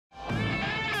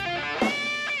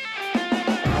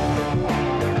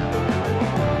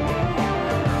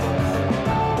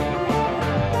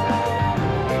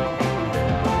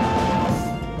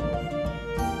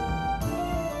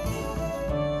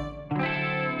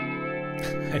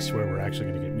I swear we're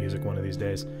actually going to get music one of these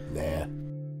days. Nah.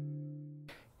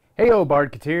 Heyo,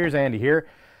 Bardketeers, Andy here.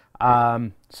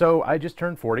 So I just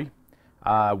turned 40,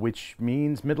 which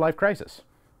means midlife crisis.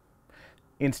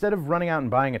 Instead of running out and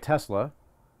buying a Tesla,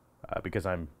 because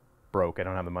I'm broke, I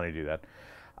don't have the money to do that,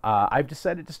 I've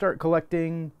decided to start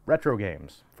collecting retro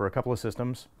games for a couple of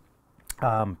systems.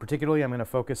 Particularly, I'm going to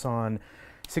focus on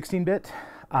 16-bit.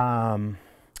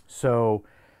 So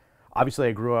obviously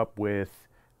I grew up with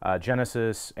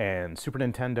Genesis and Super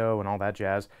Nintendo and all that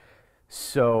jazz.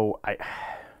 So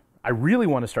I really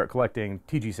want to start collecting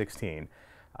TG16,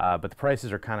 but the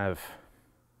prices are kind of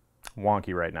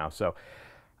wonky right now. So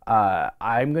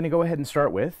I'm going to go ahead and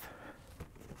start with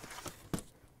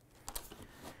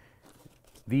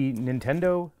the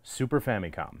Nintendo Super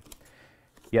Famicom.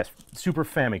 Yes, Super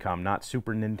Famicom, not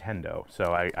Super Nintendo.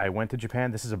 So I went to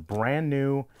Japan. This is a brand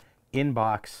new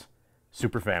in-box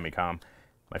Super Famicom.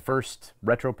 My first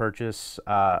retro purchase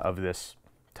of this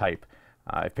type.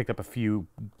 I've picked up a few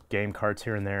game carts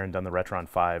here and there and done the Retron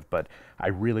 5, but I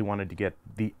really wanted to get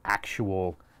the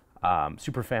actual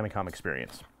Super Famicom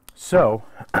experience. So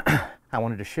I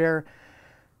wanted to share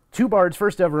two Bards'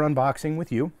 first ever unboxing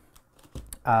with you.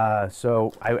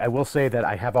 So I will say that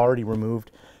I have already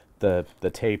removed the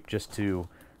tape just to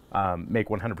make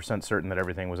 100% certain that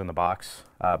everything was in the box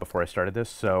before I started this.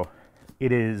 So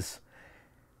it is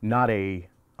not a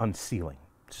unsealing,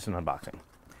 it's just an unboxing.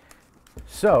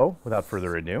 So without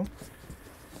further ado,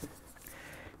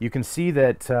 you can see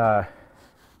that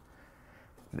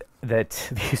that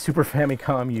the Super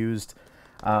Famicom used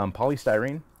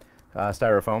polystyrene,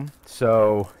 styrofoam.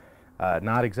 So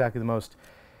not exactly the most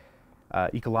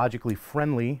ecologically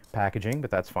friendly packaging, but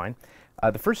that's fine.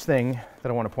 The first thing that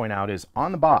I want to point out is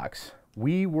on the box,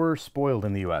 we were spoiled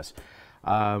in the US.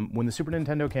 When the Super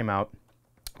Nintendo came out,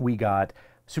 we got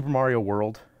Super Mario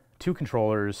World, 2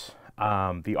 controllers,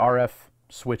 the RF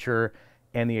switcher,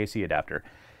 and the AC adapter.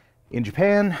 In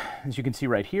Japan, as you can see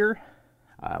right here,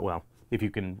 well, if you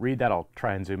can read that, I'll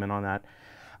try and zoom in on that.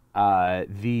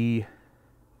 The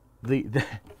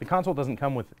console doesn't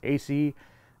come with AC,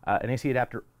 an AC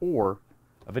adapter, or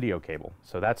a video cable.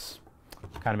 So that's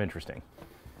kind of interesting.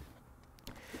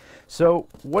 So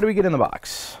what do we get in the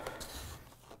box?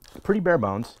 Pretty bare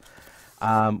bones.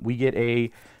 We get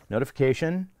a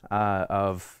notification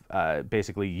of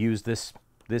basically use this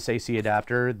AC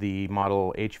adapter, the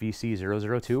model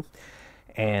HVC002,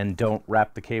 and don't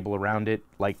wrap the cable around it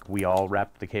like we all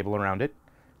wrapped the cable around it.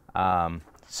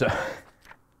 So,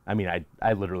 I mean,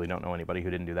 I literally don't know anybody who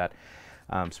didn't do that.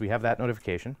 So we have that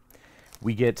notification.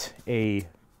 We get a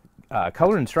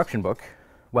color instruction book.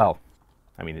 Well,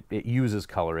 I mean, it uses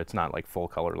color. It's not like full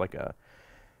color like a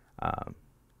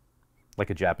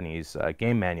Japanese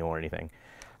game manual or anything.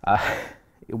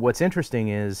 What's interesting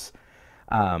is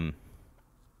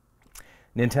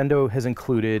Nintendo has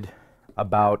included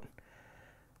about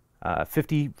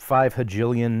 55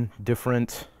 hajillion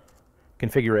different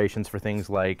configurations for things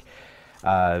like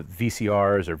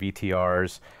VCRs or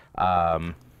VTRs,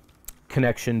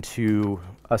 connection to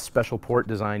a special port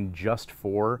designed just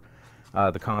for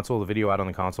the console, the video out on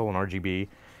the console, an RGB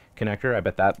connector. I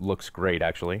bet that looks great,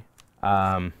 actually.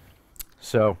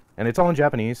 So, and it's all in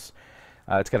Japanese.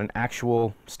 It's got an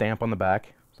actual stamp on the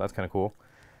back, so that's kind of cool.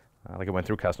 Like it went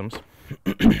through customs.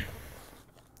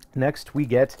 Next, we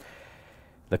get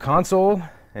the console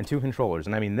and 2 controllers,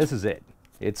 and I mean, this is it.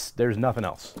 There's nothing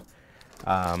else.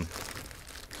 So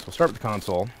we'll start with the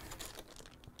console.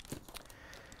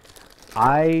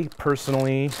 I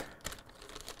personally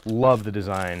love the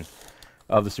design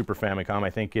of the Super Famicom. I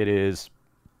think it is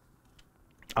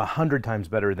 100 times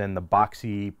better than the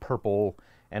boxy purple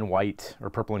and white or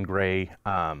purple and gray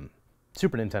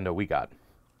Super Nintendo we got.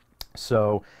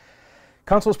 So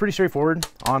console is pretty straightforward.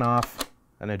 On, off,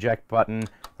 an eject button,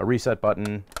 a reset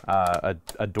button,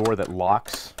 a door that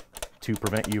locks to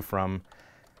prevent you from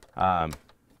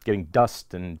getting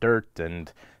dust and dirt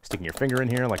and sticking your finger in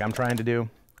here like I'm trying to do.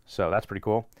 So that's pretty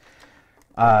cool.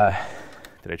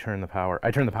 Did I turn the power?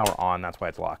 I turned the power on, that's why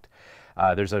it's locked.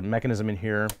 There's a mechanism in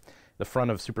here. The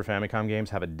front of Super Famicom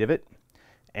games have a divot,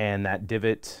 and that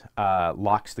divot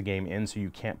locks the game in so you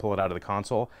can't pull it out of the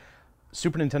console.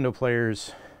 Super Nintendo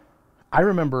players, I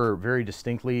remember very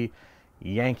distinctly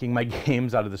yanking my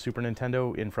games out of the Super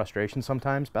Nintendo in frustration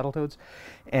sometimes, Battletoads.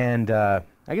 And I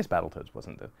guess Battletoads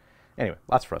wasn't the... Anyway,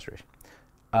 lots of frustration.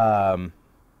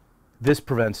 This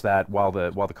prevents that while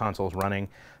the console's running.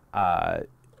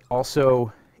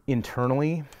 Also,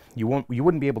 internally, you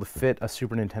wouldn't be able to fit a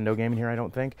Super Nintendo game in here, I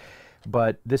don't think.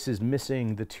 But this is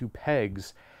missing the 2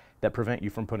 pegs that prevent you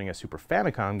from putting a Super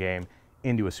Famicom game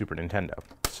into a Super Nintendo.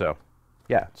 So,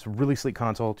 yeah, it's a really sleek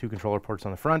console, 2 controller ports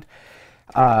on the front.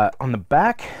 On the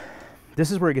back, this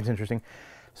is where it gets interesting.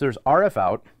 So there's RF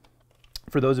out.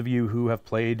 For those of you who have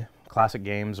played classic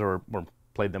games or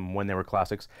played them when they were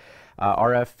classics,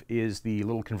 RF is the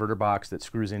little converter box that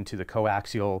screws into the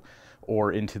coaxial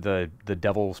or into the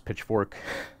Devil's Pitchfork.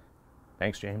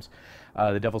 Thanks, James.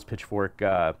 The Devil's Pitchfork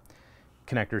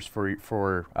connectors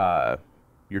for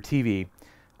your TV.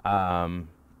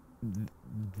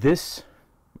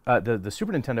 The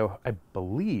Super Nintendo, I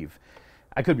believe,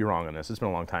 I could be wrong on this, it's been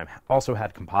a long time, also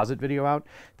had composite video out.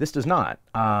 This does not,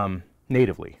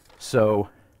 natively. So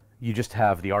you just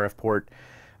have the RF port,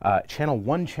 channel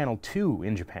 1, channel 2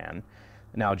 in Japan.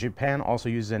 Now Japan also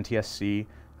uses NTSC,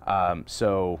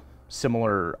 so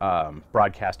similar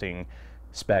broadcasting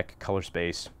spec, color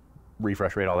space,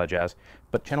 refresh rate, all that jazz.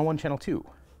 But channel 1, channel 2.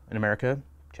 In America,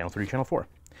 channel 3, channel 4.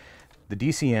 The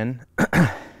DCN,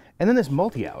 and then this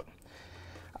multi-out.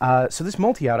 So this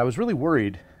multi-out, I was really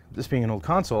worried, this being an old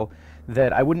console,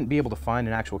 that I wouldn't be able to find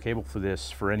an actual cable for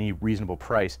this for any reasonable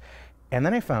price. And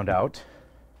then I found out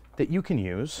that you can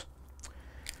use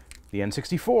the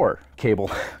N64 cable.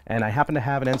 And I happen to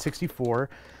have an N64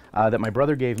 that my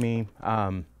brother gave me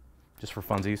just for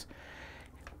funsies.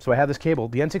 So I have this cable.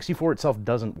 The N64 itself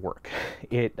doesn't work.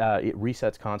 It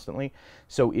resets constantly.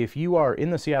 So if you are in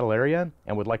the Seattle area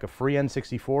and would like a free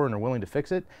N64 and are willing to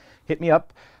fix it, hit me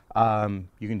up.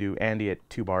 You can do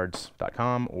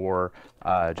andy@2bards.com or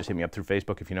just hit me up through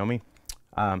Facebook if you know me.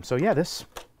 So yeah, this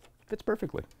fits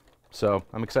perfectly. So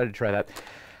I'm excited to try that.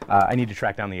 I need to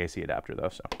track down the AC adapter though.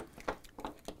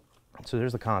 So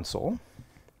there's the console.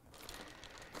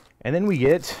 And then we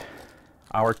get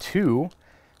our 2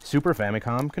 Super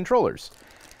Famicom controllers.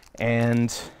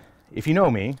 And if you know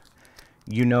me,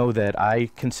 you know that I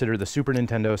consider the Super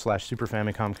Nintendo / Super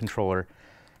Famicom controller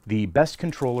the best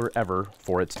controller ever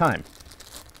for its time.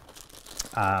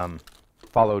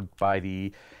 Followed by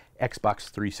the Xbox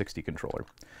 360 controller.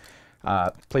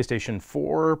 PlayStation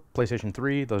 4, PlayStation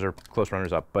 3, those are close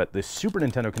runners up, but the Super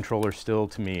Nintendo controller still,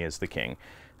 to me, is the king.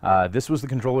 This was the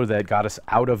controller that got us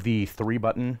out of the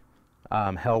 3-button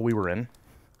hell we were in.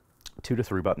 2 to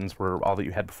 3 buttons were all that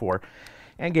you had before.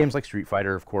 And games like Street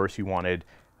Fighter, of course, you wanted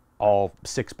all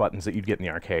 6 buttons that you'd get in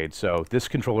the arcade. So this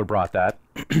controller brought that.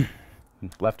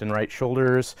 Left and right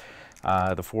shoulders,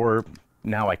 the 4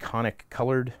 now iconic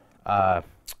colored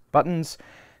buttons,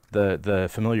 the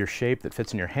familiar shape that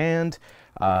fits in your hand.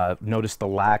 Notice the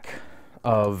lack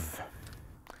of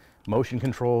motion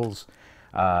controls,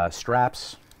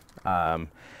 straps,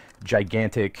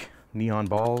 gigantic neon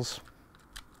balls.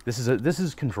 This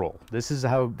is control. This is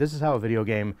how a video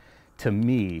game, to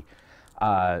me,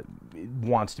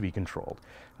 wants to be controlled.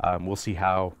 We'll see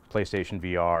how PlayStation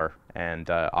VR and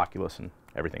Oculus and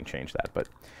everything change that. But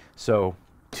so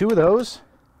 2 of those,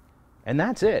 and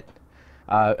that's it.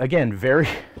 Again, very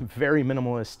very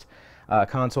minimalist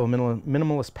console,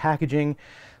 minimalist packaging.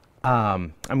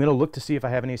 I'm going to look to see if I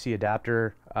have an AC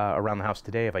adapter around the house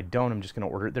today. If I don't, I'm just going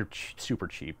to order it. They're super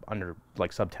cheap, under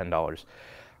like sub $10.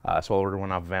 So I'll order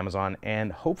one off of Amazon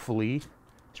and hopefully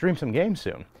stream some games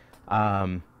soon.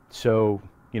 So,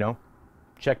 you know,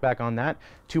 check back on that.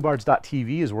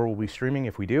 2bards.tv is where we'll be streaming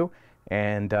if we do.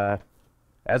 And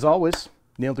as always,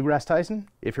 Neil deGrasse Tyson,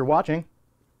 if you're watching,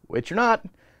 which you're not,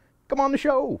 come on the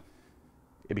show.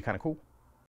 It'd be kind of cool.